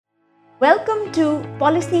Welcome to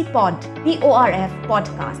Policy Pod, the ORF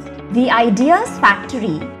podcast. The Ideas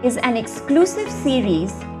Factory is an exclusive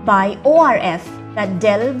series by ORF that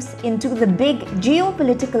delves into the big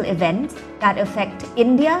geopolitical events that affect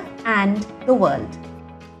India and the world.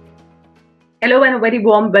 Hello and a very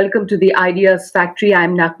warm welcome to the Ideas Factory.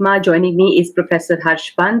 I'm Nakma. Joining me is Professor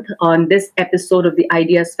Harsh Pant. On this episode of the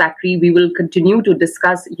Ideas Factory, we will continue to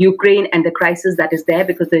discuss Ukraine and the crisis that is there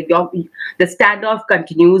because the standoff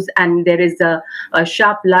continues and there is a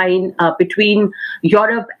sharp line between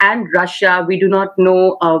Europe and Russia. We do not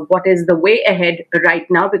know what is the way ahead right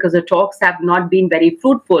now because the talks have not been very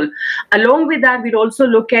fruitful. Along with that, we'll also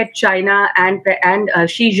look at China and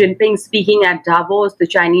Xi Jinping speaking at Davos, the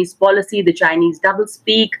Chinese policy, the Chinese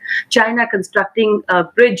doublespeak, China constructing a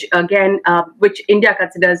bridge again, which India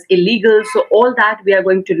considers illegal. So all that we are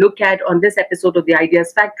going to look at on this episode of the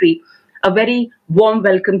Ideas Factory. A very warm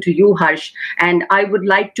welcome to you, Harsh. And I would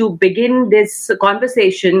like to begin this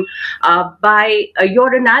conversation by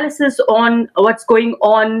your analysis on what's going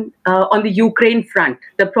on the Ukraine front.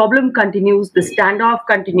 The problem continues, the standoff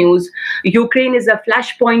continues. Ukraine is a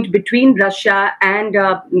flashpoint between Russia and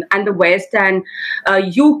the West. And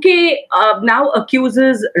UK now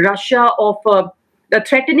accuses Russia of the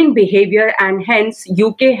threatening behavior, and hence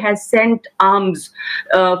UK has sent arms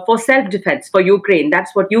for self-defense for Ukraine.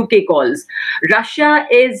 That's what UK calls. Russia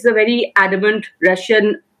is very adamant.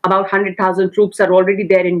 About 100,000 troops are already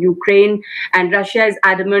there in Ukraine, and Russia is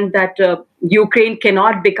adamant that Ukraine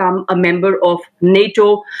cannot become a member of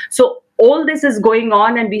NATO. So all this is going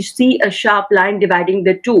on, and we see a sharp line dividing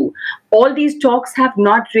the two. All these talks have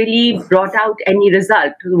not really brought out any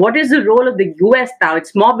result. What is the role of the US now?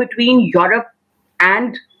 It's more between Europe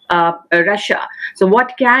and Russia. So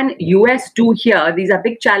what can US do here? These are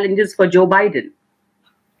big challenges for Joe Biden.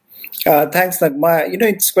 Thanks, Nagma.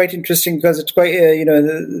 It's quite interesting because it's quite,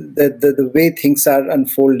 the way things are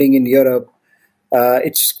unfolding in Europe,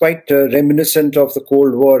 it's quite reminiscent of the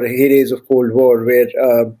Cold War, heydays of Cold War, where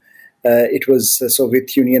it was the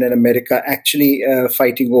Soviet Union and America actually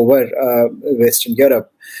fighting over Western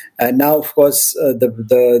Europe. Now, of course,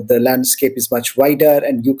 the landscape is much wider,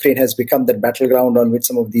 and Ukraine has become that battleground on which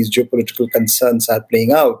some of these geopolitical concerns are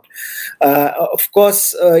playing out. Of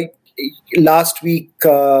course, last week,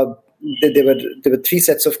 there were three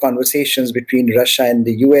sets of conversations between Russia and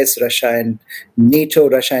the US, Russia and NATO,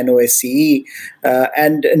 Russia and OSCE,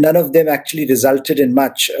 and none of them actually resulted in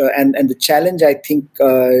much. And the challenge, I think,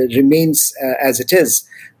 remains as it is,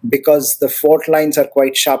 because the fault lines are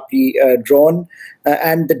quite sharply drawn,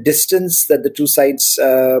 and the distance that the two sides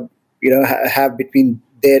have between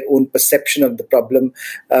their own perception of the problem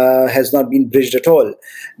has not been bridged at all.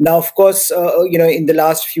 Now, of course, in the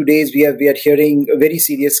last few days, we are hearing very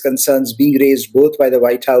serious concerns being raised both by the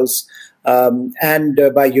White House and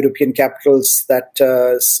by European capitals that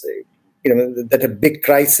that a big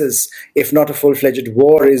crisis, if not a full-fledged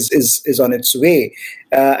war, is on its way.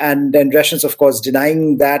 And Russians, of course,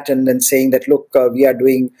 denying that and then saying that, look, we are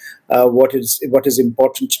doing what is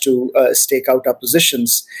important to stake out our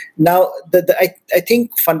positions. Now, I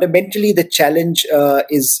think fundamentally the challenge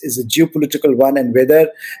is a geopolitical one, and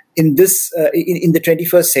whether in this in the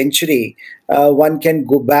 21st century one can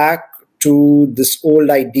go back to this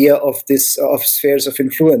old idea of spheres of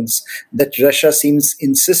influence that Russia seems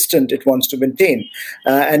insistent it wants to maintain.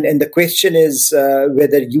 And the question is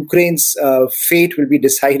whether Ukraine's fate will be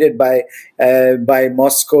decided by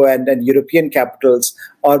Moscow and European capitals,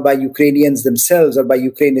 or by Ukrainians themselves, or by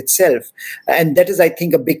Ukraine itself. And that is, I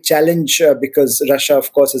think, a big challenge because Russia,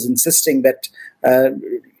 of course, is insisting that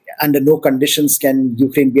under no conditions can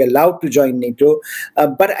Ukraine be allowed to join NATO.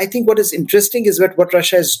 But I think what is interesting is what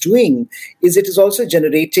Russia is doing is it is also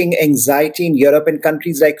generating anxiety in Europe and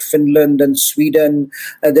countries like Finland and Sweden.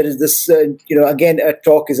 There is this, again, a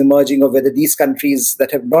talk is emerging of whether these countries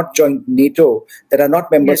that have not joined NATO, that are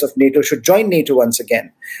not members of NATO, should join NATO once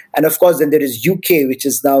again. And of course, then there is UK, which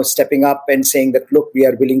is now stepping up and saying that, look, we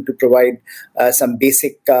are willing to provide some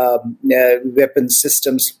basic weapons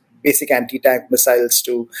systems, basic anti-tank missiles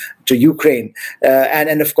to Ukraine.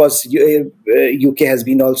 And of course, UK has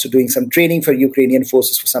been also doing some training for Ukrainian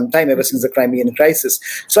forces for some time, ever since the Crimean crisis.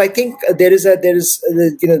 So I think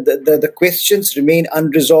the questions remain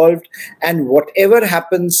unresolved, and whatever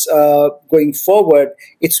happens going forward,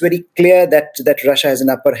 it's very clear that Russia has an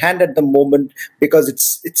upper hand at the moment, because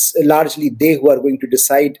it's largely they who are going to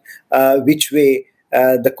decide which way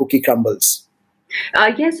the cookie crumbles.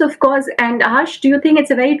 Yes, of course. And Harsh, do you think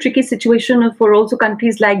it's a very tricky situation for also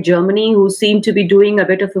countries like Germany, who seem to be doing a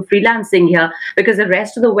bit of a freelancing here, because the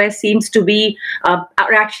rest of the West seems to be,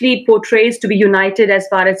 or actually portrays to be united as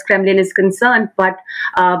far as Kremlin is concerned, but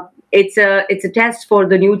it's a test for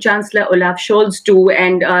the new Chancellor Olaf Scholz too,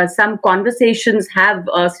 and some conversations have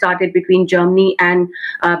started between Germany and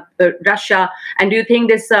Russia. And do you think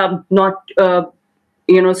this not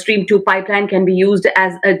Stream 2 pipeline can be used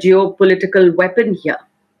as a geopolitical weapon here?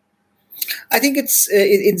 I think it's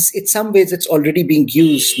in some ways it's already being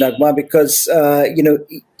used, Nagma, because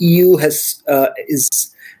EU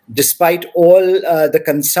is, despite all the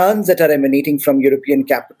concerns that are emanating from European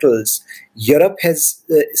capitals, Europe has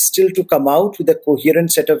still to come out with a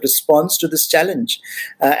coherent set of response to this challenge.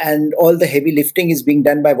 And all the heavy lifting is being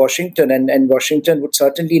done by Washington, and Washington would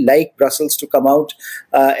certainly like Brussels to come out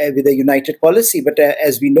with a united policy. But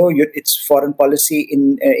as we know, its foreign policy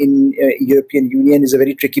in European Union is a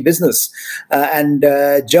very tricky business. And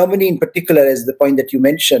Germany in particular, as the point that you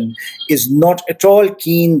mentioned, is not at all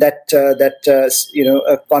keen that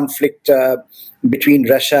a conflict between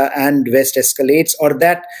Russia and West escalates, or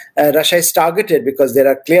that Russia is targeted, because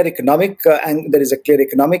there is a clear economic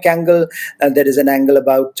angle, and there is an angle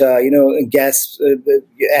about gas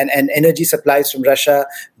and energy supplies from Russia,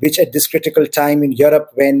 which at this critical time in Europe,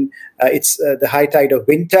 when it's the high tide of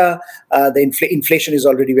winter, the inflation is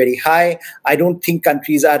already very high. I don't think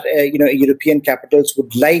countries European capitals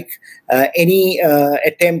would like any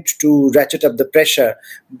attempt to ratchet up the pressure,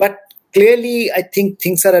 but clearly, I think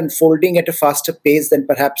things are unfolding at a faster pace than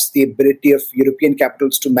perhaps the ability of European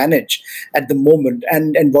capitals to manage at the moment.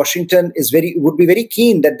 And Washington would be very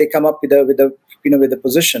keen that they come up with a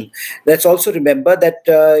position. Let's also remember that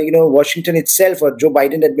Washington itself, or Joe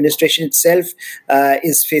Biden administration itself,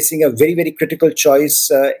 is facing a very, very critical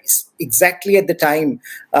choice exactly at the time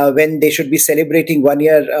when they should be celebrating 1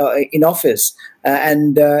 year in office.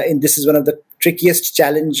 And this is one of the trickiest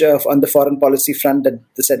challenge on the foreign policy front that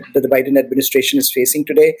the Biden administration is facing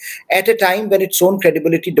today, at a time when its own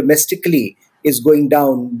credibility domestically is going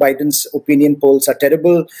down. Biden's opinion polls are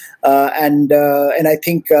terrible, and I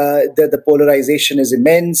think the polarization is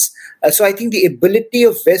immense. So I think the ability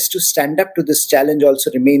of West to stand up to this challenge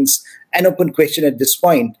also remains an open question at this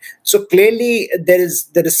point. So clearly, there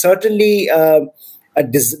is certainly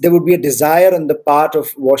there would be a desire on the part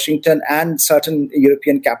of Washington and certain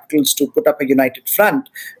European capitals to put up a united front,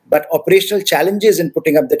 but operational challenges in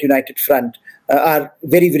putting up that united front are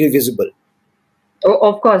very, very visible. Oh,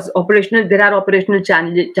 of course, there are operational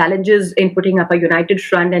challenges in putting up a united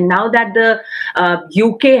front, and now that the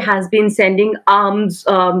UK has been sending arms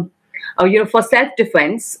for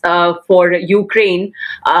self-defense for Ukraine,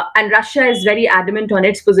 and Russia is very adamant on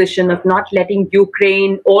its position of not letting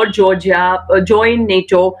Ukraine or Georgia join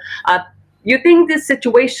NATO. You think this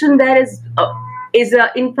situation there is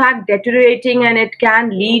in fact deteriorating, and it can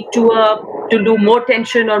lead to more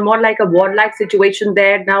tension, or more like a warlike situation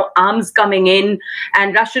there? Now arms coming in,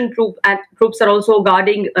 and Russian troops are also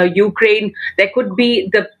guarding Ukraine. There could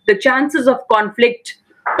be the chances of conflict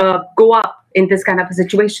go up in this kind of a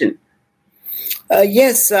situation.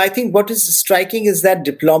 Yes, I think what is striking is that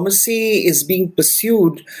diplomacy is being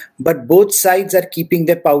pursued, but both sides are keeping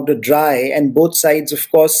their powder dry. And both sides,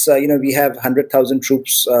 of course, we have 100,000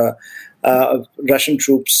 troops, Russian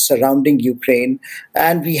troops surrounding Ukraine.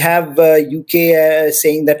 And we have UK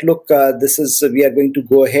saying that, look, we are going to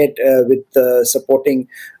go ahead with supporting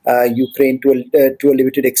Ukraine to a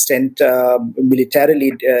limited extent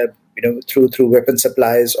militarily, through weapon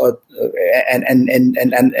supplies or and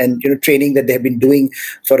training that they have been doing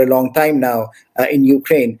for a long time now in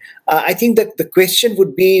Ukraine. I think that the question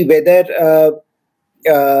would be whether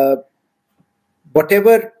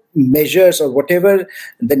whatever measures or whatever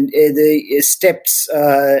the steps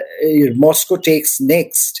Moscow takes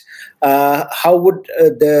next, how would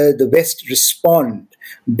the West respond?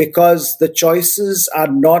 Because the choices are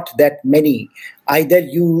not that many. Either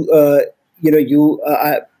you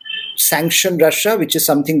sanction Russia, which is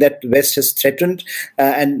something that West has threatened,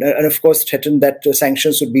 and of course threatened that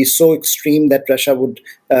sanctions would be so extreme that Russia would,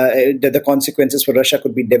 the consequences for Russia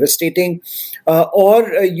could be devastating, or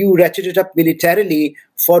you ratchet it up militarily,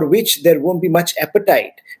 for which there won't be much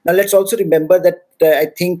appetite. Now, let's also remember that I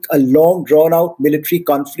think a long, drawn-out military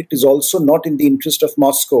conflict is also not in the interest of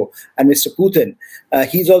Moscow and Mr. Putin.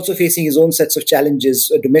 He's also facing his own sets of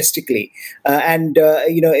challenges domestically.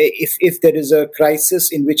 If there is a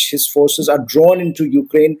crisis in which his forces are drawn into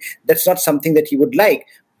Ukraine, that's not something that he would like.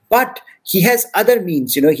 But he has other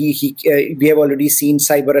means. We have already seen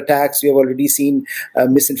cyber attacks. We have already seen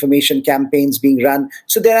misinformation campaigns being run.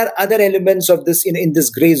 So there are other elements of this in this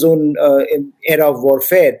gray zone era of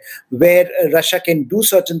warfare, where Russia can do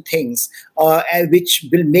certain things, which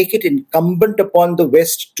will make it incumbent upon the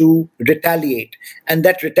West to retaliate. And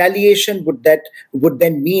that retaliation would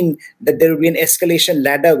then mean that there will be an escalation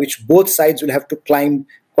ladder which both sides will have to climb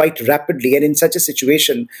quite rapidly. And in such a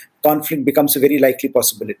situation, conflict becomes a very likely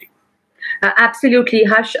possibility. Absolutely,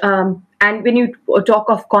 Harsh. And when you talk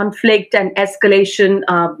of conflict and escalation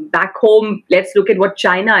back home, let's look at what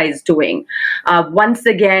China is doing. Once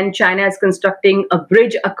again, China is constructing a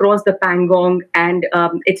bridge across the Pangong, and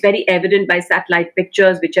it's very evident by satellite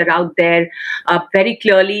pictures which are out there. Very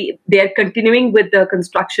clearly, they're continuing with the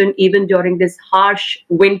construction even during this harsh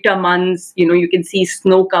winter months. You can see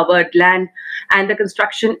snow-covered land, and the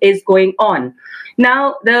construction is going on.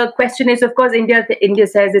 Now, the question is, of course, India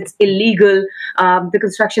says it's illegal, the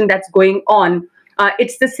construction that's going on.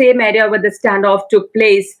 It's the same area where the standoff took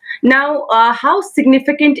place. Now, how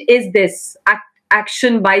significant is this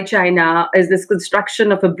action by China, is this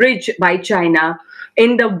construction of a bridge by China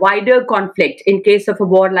in the wider conflict in case of a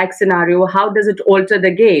war-like scenario? How does it alter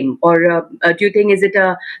the game? Or do you think, is it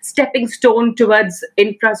a stepping stone towards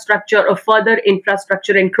infrastructure or further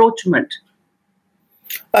infrastructure encroachment?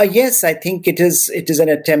 Yes, I think it is an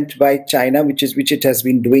attempt by China, which it has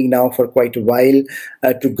been doing now for quite a while,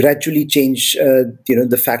 to gradually change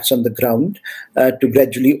the facts on the ground, to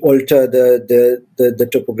gradually alter the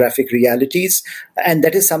topographic realities, and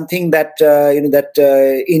that is something that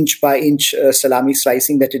inch by inch salami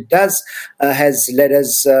slicing that it does has led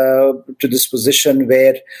us to this position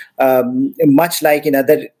where, much like in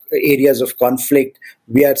other areas of conflict,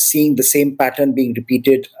 we are seeing the same pattern being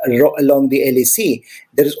repeated along the LAC.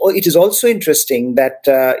 It is also interesting that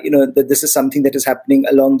that this is something that is happening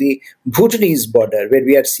along the Bhutanese border, where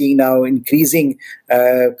we are seeing now increasing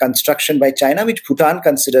construction by China, which Bhutan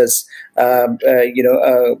considers an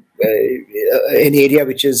area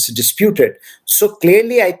which is disputed. So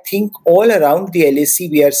clearly, I think all around the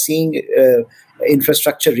LAC we are seeing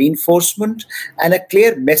infrastructure reinforcement and a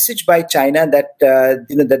clear message by China that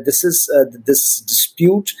that this is this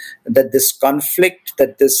dispute, that this conflict,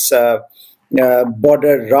 that this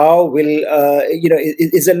border row will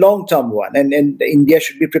is a long-term one, and India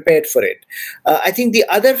should be prepared for it. I think the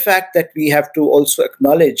other fact that we have to also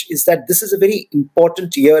acknowledge is that this is a very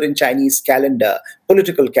important year in Chinese calendar,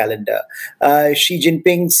 political calendar. Xi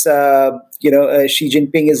Jinping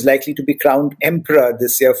is likely to be crowned emperor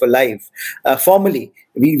this year for life. Formally,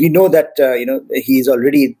 we know that he has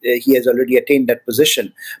already attained that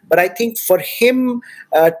position. But I think for him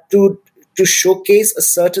to showcase a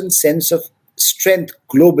certain sense of strength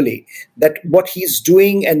globally, that what he's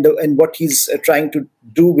doing and what he's trying to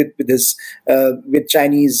do with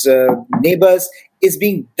Chinese neighbors is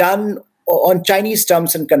being done on Chinese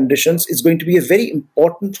terms and conditions, is going to be a very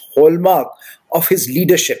important hallmark of his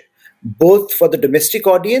leadership, both for the domestic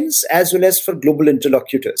audience as well as for global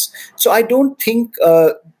interlocutors. So I don't think,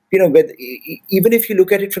 even if you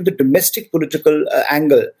look at it from the domestic political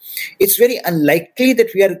angle, it's very unlikely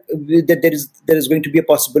that there is going to be a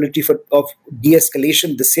possibility of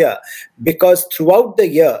de-escalation this year, because throughout the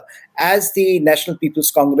year, as the National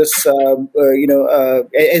People's Congress,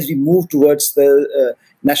 as we move towards the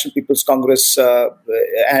National People's Congress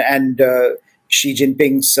and Xi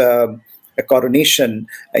Jinping's coronation,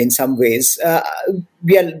 in some ways,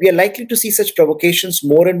 we are likely to see such provocations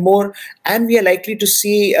more and more, and we are likely to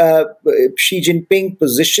see Xi Jinping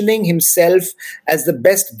positioning himself as the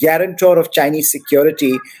best guarantor of Chinese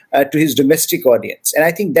security to his domestic audience. And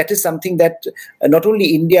I think that is something that not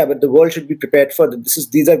only India but the world should be prepared for.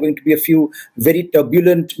 These are going to be a few very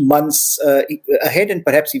turbulent months ahead, and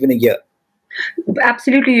perhaps even a year.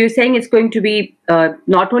 Absolutely. You're saying it's going to be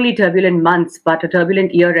not only turbulent months, but a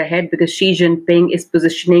turbulent year ahead, because Xi Jinping is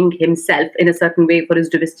positioning himself in a certain way for his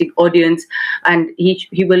domestic audience, and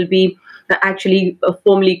he will be actually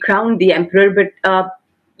formally crowned the emperor. But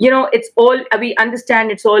it's all, we understand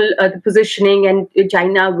it's all the positioning, and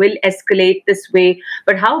China will escalate this way.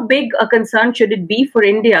 But how big a concern should it be for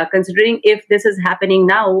India, considering if this is happening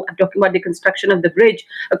now? I'm talking about the construction of the bridge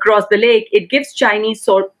across the lake. It gives Chinese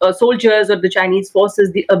soldiers or the Chinese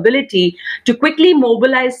forces the ability to quickly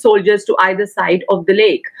mobilize soldiers to either side of the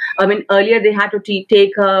lake. I mean, earlier they had to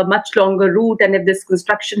take a much longer route, and if this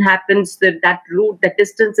construction happens, that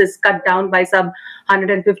distance is cut down by some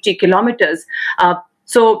 150 kilometers.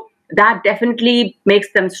 So that definitely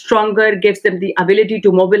makes them stronger, gives them the ability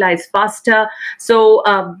to mobilize faster. So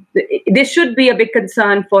this should be a big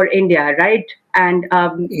concern for India, right? And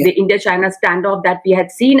the India-China standoff that we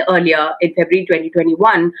had seen earlier in February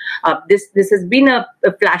 2021, this has been a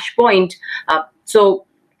flashpoint. So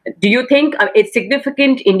do you think it's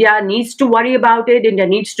significant? India needs to worry about it? India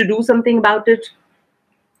needs to do something about it?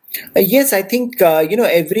 Yes, I think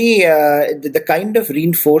the kind of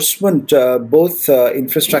reinforcement, both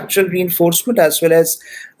infrastructural reinforcement as well as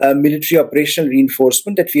military operational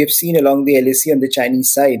reinforcement that we have seen along the LAC on the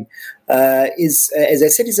Chinese side, is, as I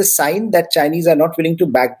said, is a sign that Chinese are not willing to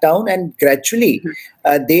back down, and gradually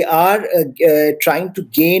they are trying to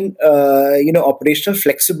gain, operational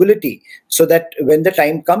flexibility, so that when the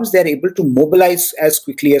time comes, they are able to mobilize as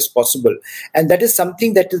quickly as possible. And that is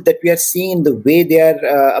something that we are seeing in the way they are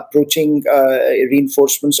approaching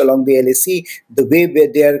reinforcements along the LAC, the way where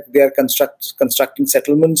they are constructing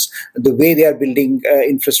settlements, the way they are building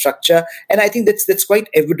infrastructure. And I think that's quite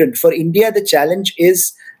evident. For India, the challenge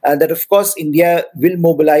is that, of course, India will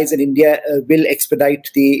mobilize, and India will expedite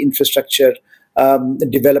the infrastructure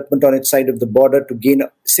development on its side of the border to gain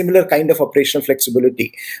similar kind of operational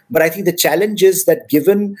flexibility. But I think the challenge is that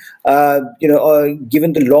given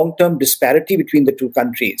the long-term disparity between the two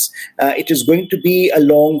countries, it is going to be a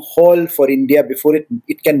long haul for India before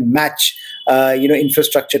it can match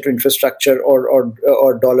infrastructure to infrastructure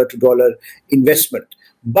or dollar to dollar investment.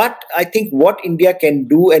 But I think what India can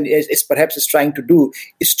do, and is perhaps trying to do,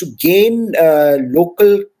 is to gain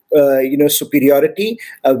local superiority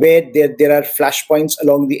where there are flashpoints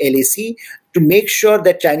along the LAC, to make sure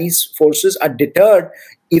that Chinese forces are deterred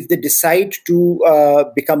if they decide to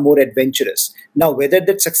become more adventurous. Now, whether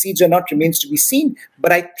that succeeds or not remains to be seen,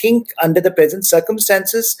 but I think under the present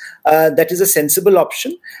circumstances, that is a sensible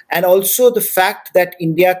option. And also the fact that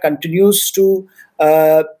India continues to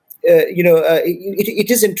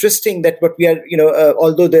it is interesting that what we are,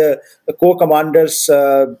 although the core commanders,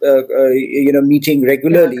 meeting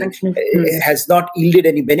regularly has not yielded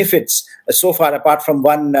any benefits so far, apart from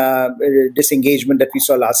one disengagement that we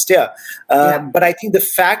saw last year. But I think the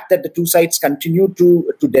fact that the two sides continue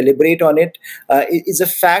to deliberate on it is a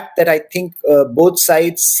fact that I think both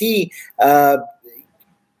sides see.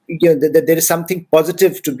 That there is something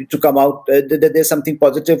positive to come out. That there's something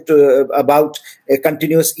positive about a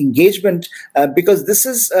continuous engagement, because this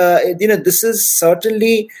is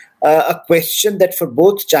certainly a question that for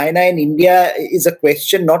both China and India is a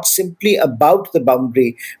question not simply about the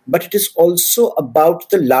boundary, but it is also about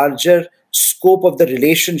the larger scope of the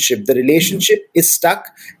relationship. The relationship is stuck,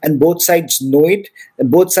 and both sides know it.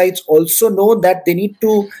 And both sides also know that they need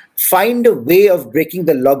to find a way of breaking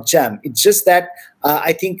the logjam. It's just that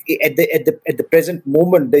I think at the present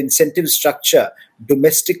moment, the incentive structure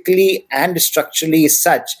domestically and structurally is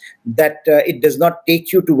such that it does not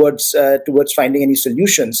take you towards finding any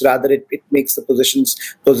solutions. Rather, it makes the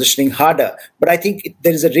positioning harder. But I think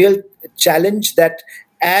there is a real challenge that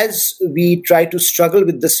as we try to struggle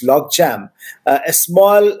with this logjam, a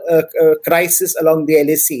small crisis along the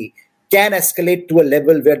LAC can escalate to a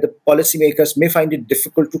level where the policymakers may find it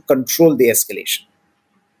difficult to control the escalation.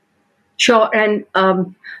 Sure. And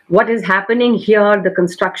what is happening here, the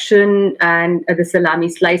construction and the salami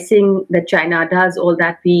slicing that China does, all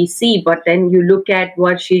that we see. But then you look at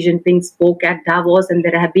what Xi Jinping spoke at Davos, and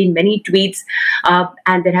there have been many tweets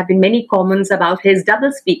and there have been many comments about his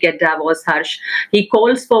doublespeak at Davos, Harsh. He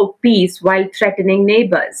calls for peace while threatening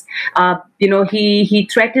neighbors. He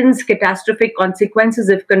threatens catastrophic consequences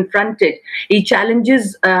if confronted. He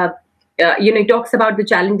challenges he talks about the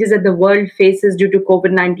challenges that the world faces due to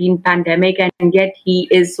COVID-19 pandemic, and yet he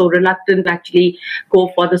is so reluctant to actually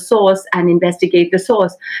go for the source and investigate the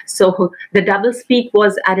source. So the doublespeak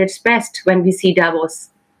was at its best when we see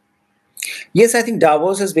Davos. Yes, I think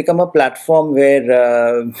Davos has become a platform where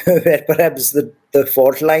perhaps the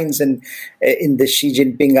fault lines in the Xi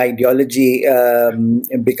Jinping ideology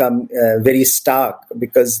become very stark,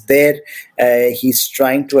 because there he's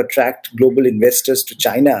trying to attract global investors to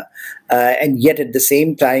China. And yet at the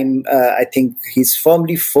same time, I think he's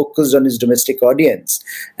firmly focused on his domestic audience.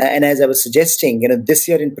 And as I was suggesting, this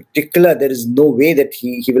year in particular, there is no way that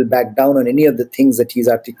he will back down on any of the things that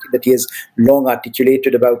he has long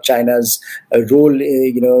articulated about China's role,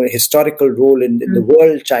 historical role in the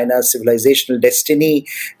world, China's civilizational destiny.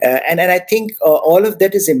 And I think all of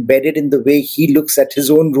that is embedded in the way he looks at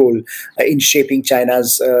his own role in shaping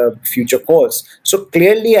China's future course. So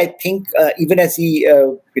clearly, I think even as he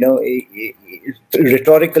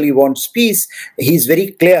rhetorically wants peace, he's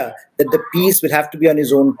very clear that the peace will have to be on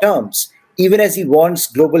his own terms. Even as he wants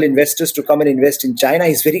global investors to come and invest in China,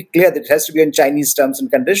 he's very clear that it has to be on Chinese terms and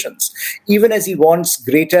conditions. Even as he wants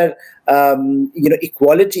greater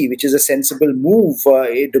equality, which is a sensible move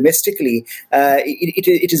domestically,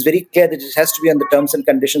 it is very clear that it has to be on the terms and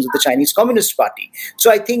conditions of the Chinese Communist Party. So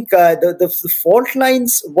I think the fault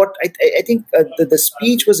lines, I think the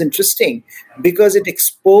speech was interesting because it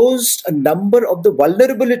exposed a number of the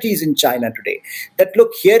vulnerabilities in China today. That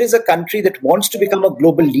look, here is a country that wants to become a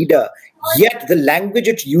global leader, yet the language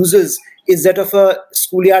it uses is that of a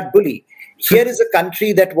schoolyard bully. Here is a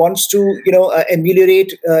country that wants to,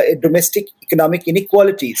 ameliorate domestic economic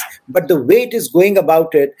inequalities, but the way it is going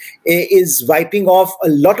about it is wiping off a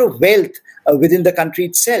lot of wealth within the country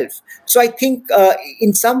itself. So I think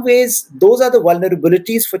in some ways, those are the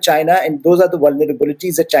vulnerabilities for China, and those are the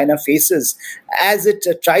vulnerabilities that China faces as it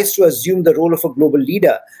tries to assume the role of a global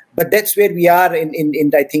leader. But that's where we are in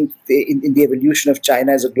the evolution of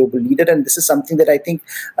China as a global leader. And this is something that I think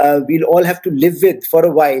we'll all have to live with for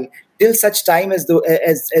a while, till such time as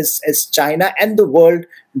China and the world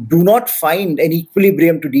do not find an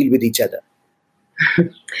equilibrium to deal with each other.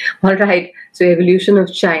 All right. So evolution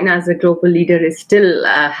of China as a global leader is still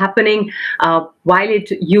happening while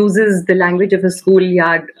it uses the language of a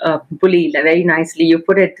schoolyard bully. Very nicely you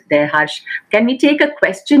put it there, Harsh. Can we take a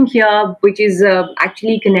question here, which is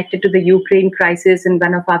actually connected to the Ukraine crisis? And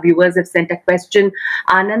one of our viewers have sent a question.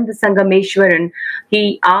 Anand Sangameshwaran,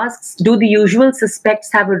 he asks, do the usual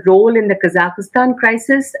suspects have a role in the Kazakhstan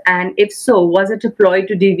crisis? And if so, was it a ploy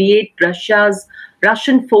to deviate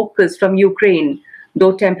Russian focus from Ukraine,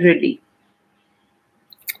 though temporarily?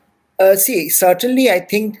 Certainly, I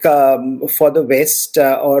think for the West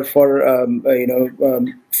or for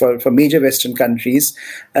major Western countries,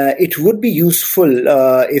 it would be useful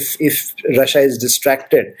if Russia is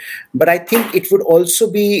distracted. But I think it would also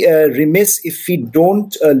be remiss if we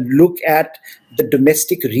don't look at the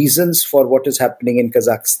domestic reasons for what is happening in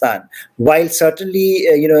Kazakhstan. While certainly,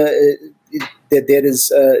 there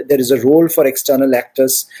is a role for external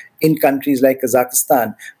actors in countries like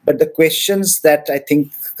Kazakhstan, but the questions that I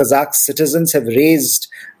think Kazakh citizens have raised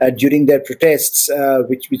during their protests,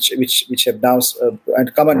 which have now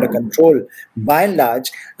come under control by and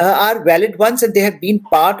large, are valid ones, and they have been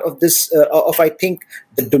part of this I think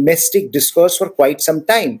the domestic discourse for quite some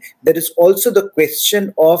time. There is also the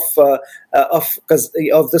question of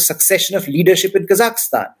the succession of leadership in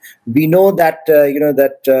Kazakhstan. We know that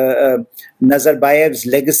Nazarbayev's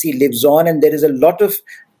legacy lives on, and there is a lot of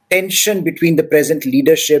tension between the present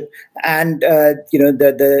leadership and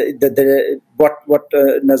what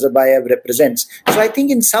Nazarbayev represents. So I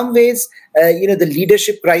think in some ways, the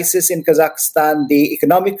leadership crisis in Kazakhstan, the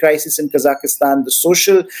economic crisis in Kazakhstan, the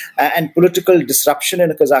social and political disruption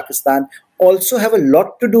in Kazakhstan also have a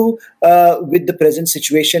lot to do with the present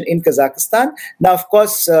situation in Kazakhstan. Now, of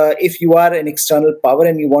course, if you are an external power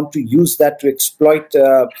and you want to use that to exploit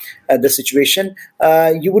the situation,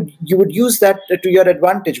 you would use that to your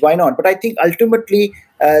advantage. Why not? But I think ultimately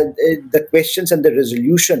the questions and the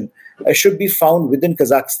resolution should be found within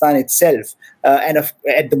Kazakhstan itself.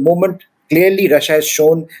 At the moment, clearly Russia has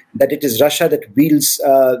shown that it is Russia that wields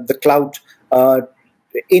the clout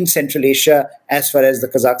in Central Asia as far as the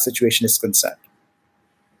Kazakh situation is concerned.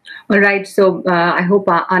 All right. So I hope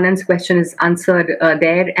Anand's question is answered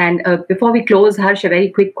there. And before we close, Harsh, a very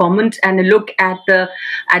quick comment and a look at the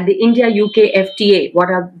India-UK FTA. What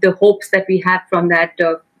are the hopes that we have from that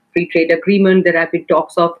free trade agreement? There have been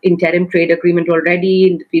talks of interim trade agreement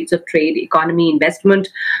already in the fields of trade, economy, investment.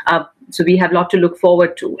 So we have a lot to look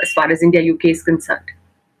forward to as far as India-UK is concerned.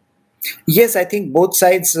 Yes, I think both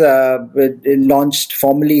sides launched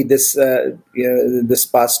formally this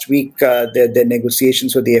past week their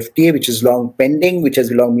negotiations for the FTA, which has long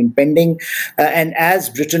been pending. And as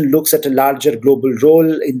Britain looks at a larger global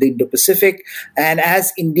role in the Indo-Pacific, and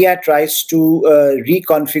as India tries to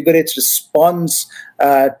reconfigure its response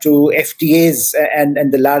to FTAs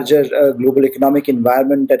and the larger global economic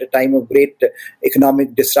environment at a time of great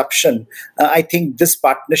economic disruption, I think this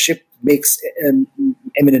partnership makes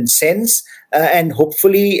eminent sense, and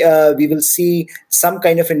hopefully we will see some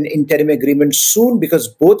kind of an interim agreement soon, because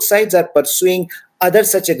both sides are pursuing other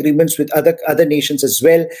such agreements with other nations as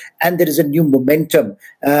well, and there is a new momentum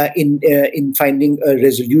in finding a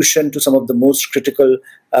resolution to some of the most critical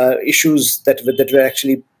issues that were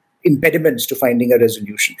actually impediments to finding a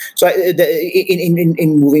resolution. So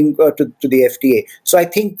in moving to the FTA. So I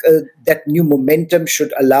think that new momentum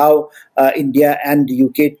should allow India and the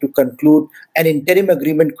UK to conclude an interim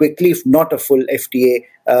agreement quickly, if not a full FTA,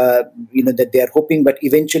 that they are hoping. But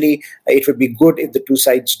eventually it would be good if the two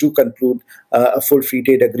sides do conclude a full free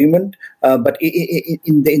trade agreement. But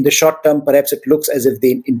in the short term, perhaps it looks as if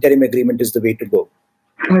the interim agreement is the way to go.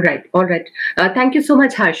 All right. Thank you so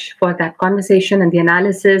much, Harsh, for that conversation and the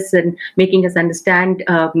analysis and making us understand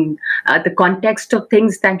the context of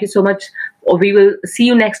things. Thank you so much. We will see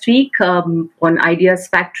you next week on Ideas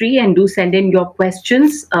Factory, and do send in your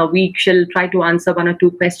questions. We shall try to answer one or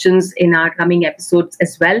two questions in our coming episodes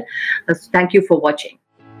as well. Thank you for watching.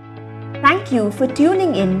 Thank you for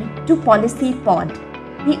tuning in to Policy Pod,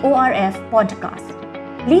 the ORF podcast.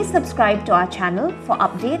 Please subscribe to our channel for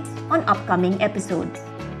updates on upcoming episodes.